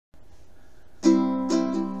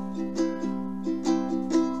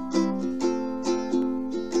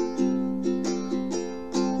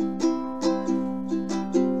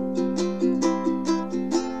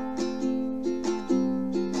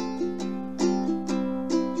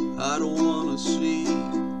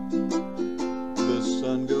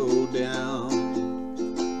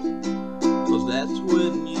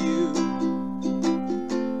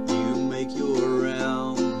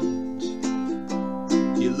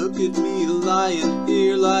Look at me lying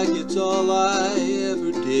here like it's all I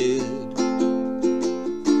ever did,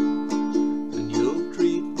 and you'll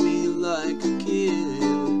treat me like a kid.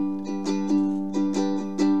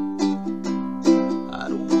 I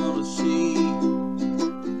don't wanna see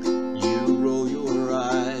you roll your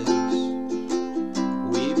eyes.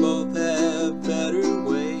 We both have better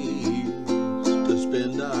ways to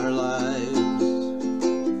spend our lives.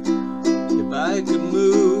 If I could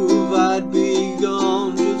move, I'd be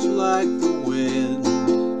gone just like the wind,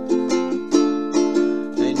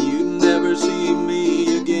 and you'd never see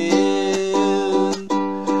me again.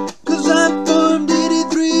 'Cause I farmed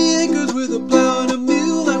 83 acres with a plow and a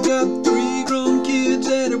mule. I've got 3 grown kids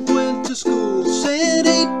that have went to school. Sent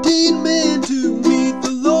 18 men to meet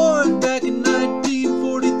the Lord back in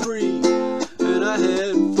 1943. And I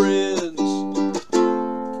had friends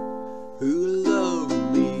who loved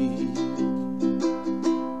me.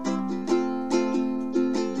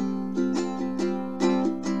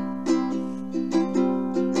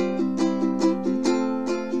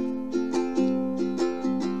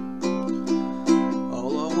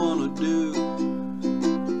 All I wanna do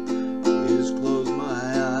is close my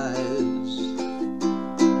eyes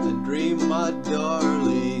and dream my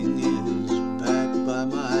darling is back by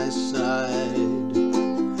my side,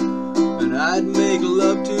 and I'd make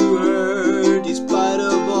love to her despite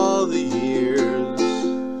of all the years,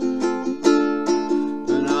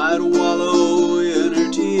 and I'd wallow in her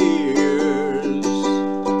tears.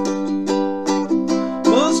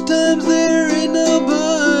 Most times there ain't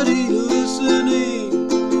nobody listening,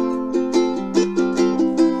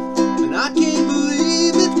 and I can't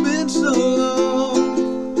believe it's been so long.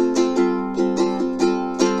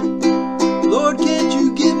 Lord, can't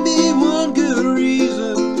you give me one good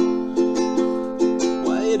reason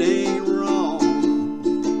why it ain't wrong?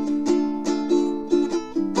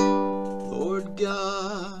 Lord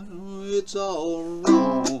God, it's all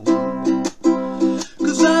wrong.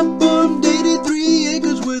 'Cause I farmed 83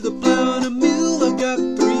 acres with a plow and a mule. I've got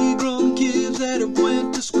 3 grown kids that have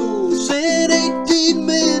went to school. Sent 18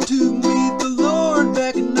 men to meet the Lord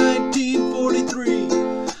back in 1943.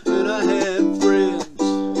 And I had friends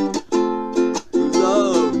who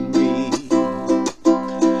loved me.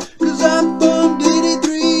 'Cause I farmed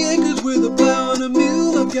 83 acres with a plow and a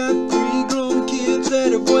mule. I've got 3 grown kids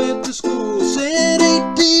that have went to school. Sent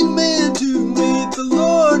 18 men to meet the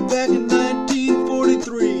Lord back in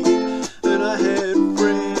 1943. And I had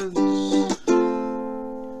friends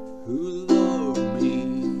who loved me.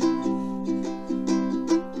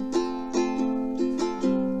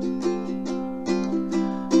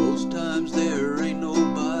 Most times there ain't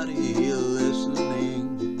nobody listening,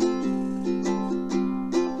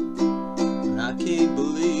 and I can't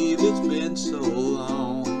believe it's been so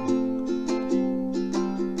long.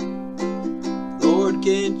 Lord,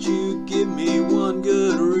 can't you give me one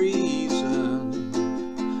good reason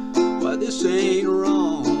why this ain't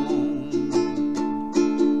wrong?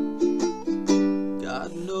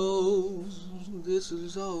 God knows this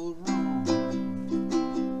is all wrong.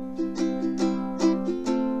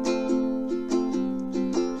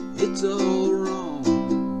 It's all wrong.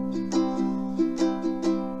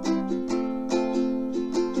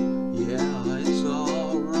 Yeah, it's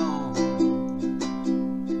all wrong.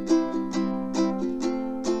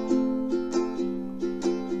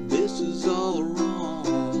 This is all wrong.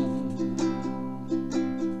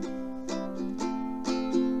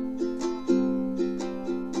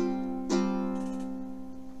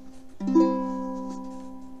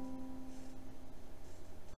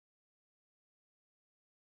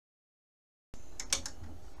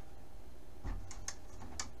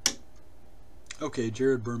 Okay,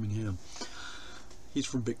 Jarrod, Birmingham. He's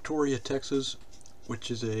from Victoria, Texas, which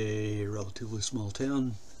is a relatively small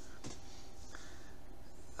town.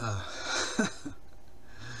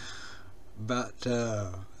 About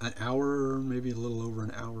an hour, maybe a little over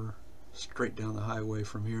an hour, straight down the highway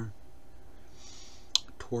from here,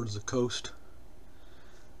 towards the coast.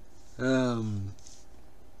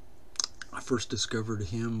 I first discovered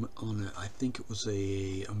him on I think it was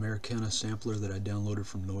a Americana sampler that I downloaded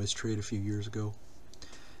from Noise Trade a few years ago,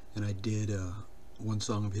 and I did one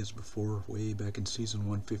song of his before, way back in season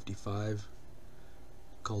 155,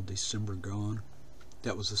 called December Gone.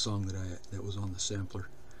 That was the song that was on the sampler.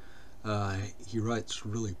 He writes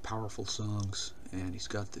really powerful songs, and he's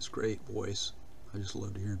got this great voice. I just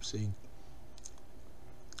love to hear him sing.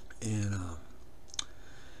 And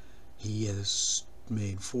he has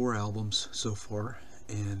made 4 albums so far,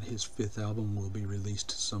 and his 5th album will be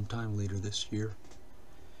released sometime later this year.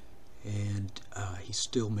 And he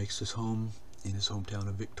still makes his home in his hometown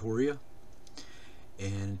of Victoria,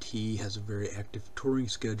 and he has a very active touring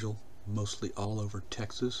schedule, mostly all over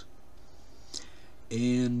Texas.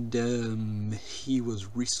 And he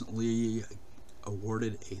was recently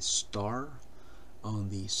awarded a star on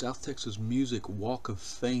the South Texas Music Walk of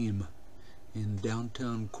Fame in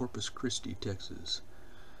downtown Corpus Christi, Texas.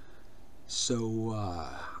 So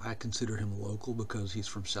I consider him local because he's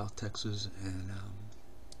from South Texas, and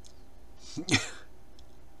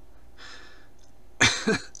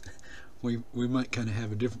we might kind of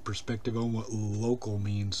have a different perspective on what local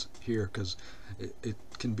means here, because it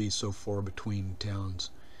can be so far between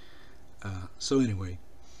towns. So anyway,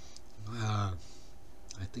 I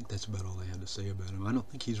think that's about all I have to say about him. I don't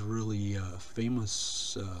think he's really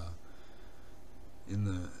famous in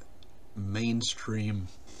the mainstream.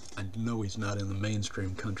 I know he's not in the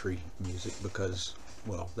mainstream country music because,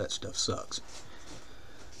 well, that stuff sucks.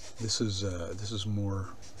 This is more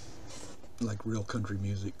like real country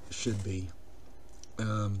music should be.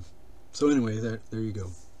 So anyway, there you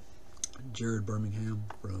go. Jarrod Birmingham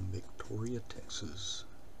from Victoria, Texas.